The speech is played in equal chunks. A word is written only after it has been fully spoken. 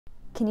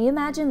Can you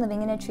imagine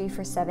living in a tree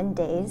for 7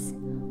 days?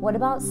 What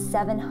about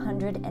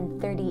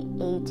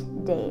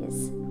 738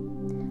 days?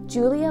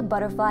 Julia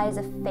Butterfly is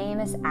a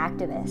famous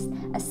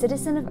activist, a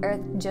citizen of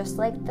Earth just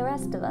like the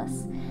rest of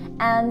us.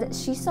 And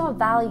she saw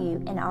value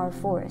in our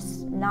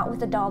forests, not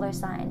with a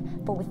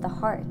 $sign, but with the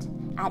heart.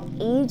 At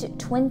age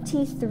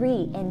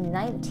 23 in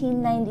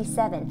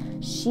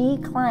 1997, she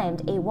climbed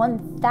a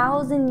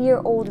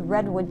 1,000-year-old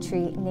redwood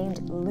tree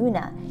named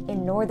Luna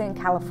in Northern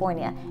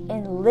California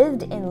and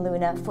lived in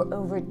Luna for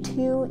over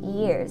 2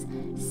 years,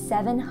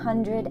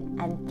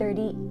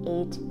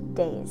 738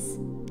 days.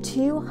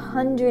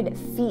 200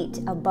 feet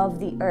above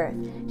the earth.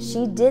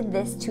 She did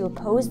this to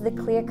oppose the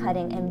clear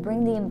cutting and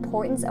bring the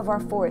importance of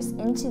our forests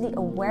into the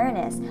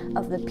awareness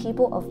of the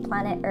people of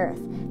planet Earth,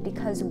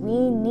 because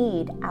we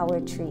need our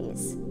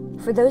trees.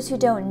 For those who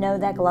don't know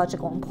the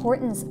ecological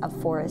importance of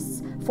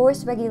forests,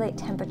 forests regulate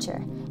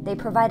temperature. They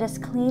provide us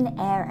clean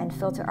air and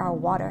filter our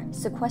water,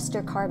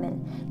 sequester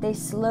carbon. They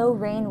slow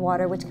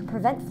rainwater, which can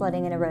prevent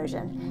flooding and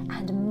erosion,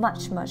 and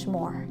much, much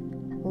more.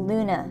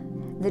 Luna,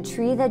 the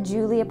tree that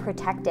Julia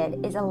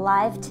protected, is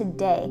alive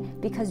today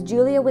because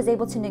Julia was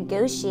able to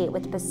negotiate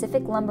with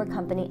Pacific Lumber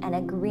Company an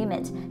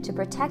agreement to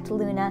protect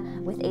Luna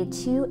with a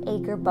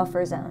 2-acre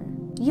buffer zone.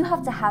 You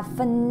have to have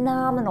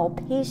phenomenal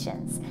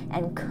patience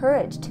and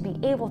courage to be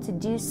able to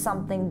do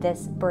something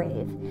this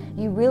brave.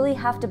 You really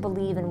have to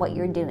believe in what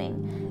you're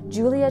doing.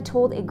 Julia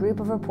told a group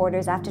of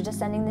reporters after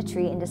descending the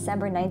tree in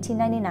December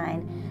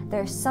 1999,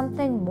 "There's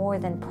something more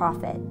than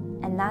profit,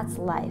 and that's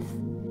life."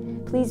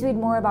 Please read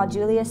more about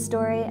Julia's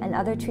story and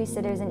other tree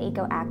sitters and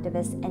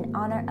eco-activists in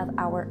honor of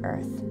our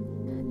Earth.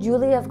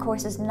 Julia, of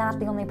course, is not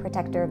the only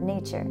protector of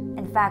nature.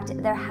 In fact,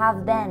 there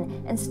have been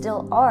and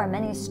still are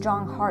many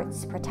strong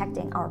hearts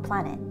protecting our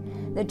planet.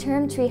 The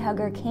term tree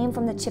hugger came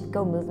from the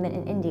Chipko movement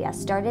in India,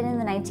 started in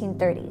the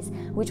 1930s,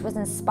 which was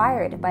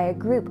inspired by a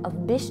group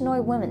of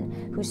Bishnoi women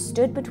who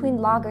stood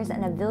between loggers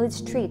and a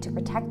village tree to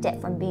protect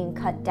it from being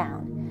cut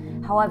down.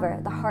 However,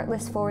 the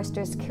heartless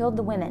foresters killed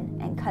the women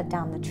and cut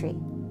down the tree.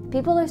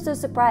 People are so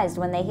surprised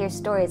when they hear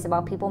stories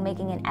about people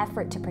making an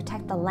effort to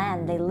protect the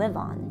land they live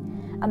on.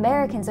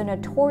 Americans are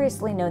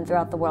notoriously known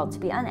throughout the world to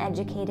be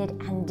uneducated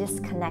and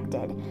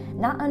disconnected,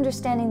 not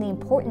understanding the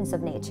importance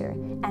of nature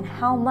and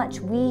how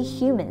much we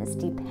humans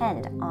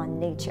depend on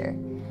nature.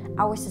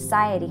 Our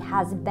society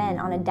has been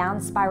on a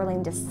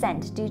down-spiraling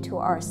descent due to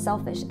our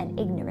selfish and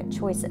ignorant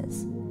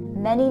choices.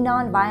 Many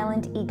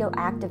non-violent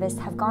eco-activists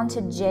have gone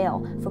to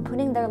jail for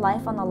putting their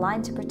life on the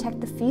line to protect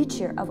the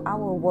future of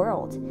our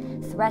world,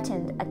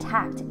 threatened,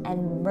 attacked,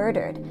 and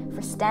murdered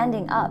for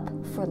standing up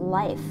for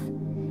life.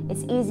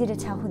 It's easy to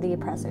tell who the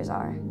oppressors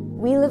are.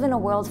 We live in a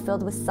world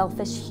filled with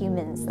selfish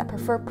humans that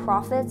prefer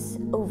profits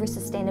over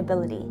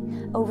sustainability,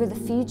 over the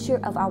future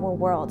of our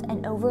world,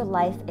 and over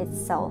life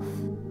itself.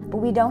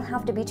 But we don't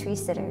have to be tree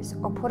sitters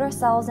or put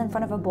ourselves in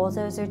front of a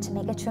bulldozer to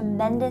make a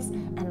tremendous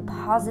and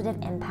positive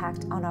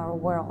impact on our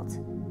world.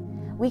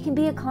 We can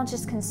be a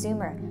conscious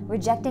consumer,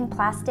 rejecting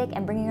plastic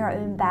and bringing our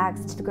own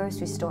bags to the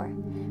grocery store,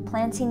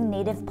 planting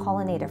native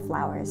pollinator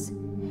flowers.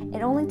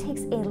 It only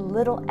takes a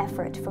little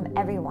effort from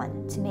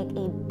everyone to make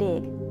a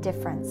big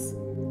difference.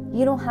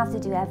 You don't have to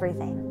do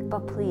everything,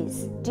 but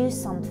please do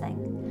something.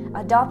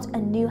 Adopt a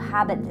new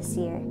habit this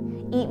year.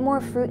 Eat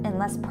more fruit and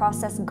less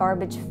processed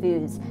garbage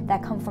foods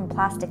that come from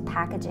plastic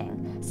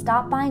packaging.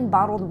 Stop buying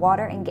bottled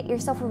water and get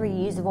yourself a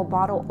reusable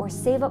bottle, or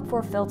save up for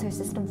a filter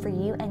system for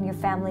you and your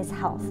family's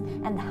health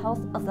and the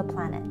health of the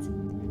planet.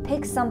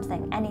 Pick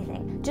something,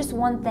 anything, just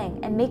one thing,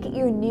 and make it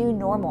your new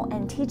normal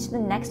and teach the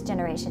next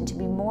generation to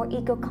be more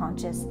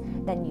eco-conscious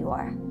than you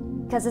are.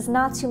 Because it's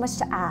not too much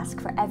to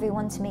ask for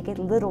everyone to make a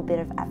little bit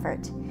of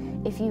effort.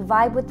 If you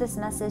vibe with this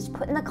message,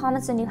 put in the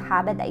comments a new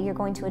habit that you're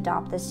going to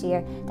adopt this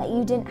year that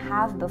you didn't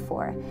have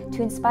before,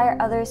 to inspire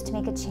others to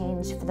make a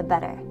change for the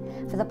better,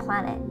 for the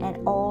planet and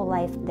all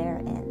life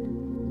therein.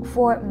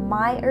 For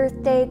my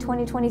Earth Day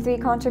 2023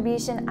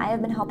 contribution, I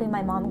have been helping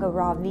my mom go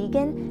raw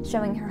vegan,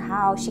 showing her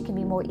how she can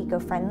be more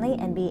eco-friendly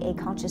and be a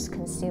conscious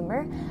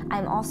consumer.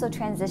 I'm also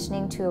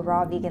transitioning to a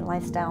raw vegan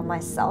lifestyle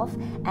myself,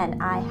 and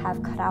I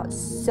have cut out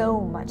so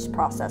much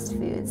processed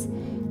foods.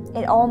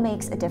 It all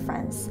makes a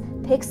difference.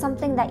 Pick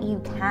something that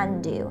you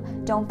can do.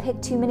 Don't pick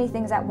too many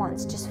things at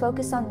once. Just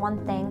focus on one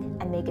thing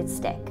and make it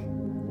stick.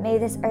 May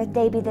this Earth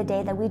Day be the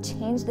day that we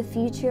change the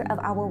future of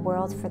our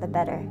world for the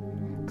better.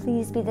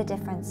 Please be the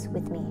difference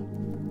with me.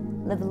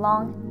 Live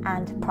long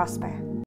and prosper.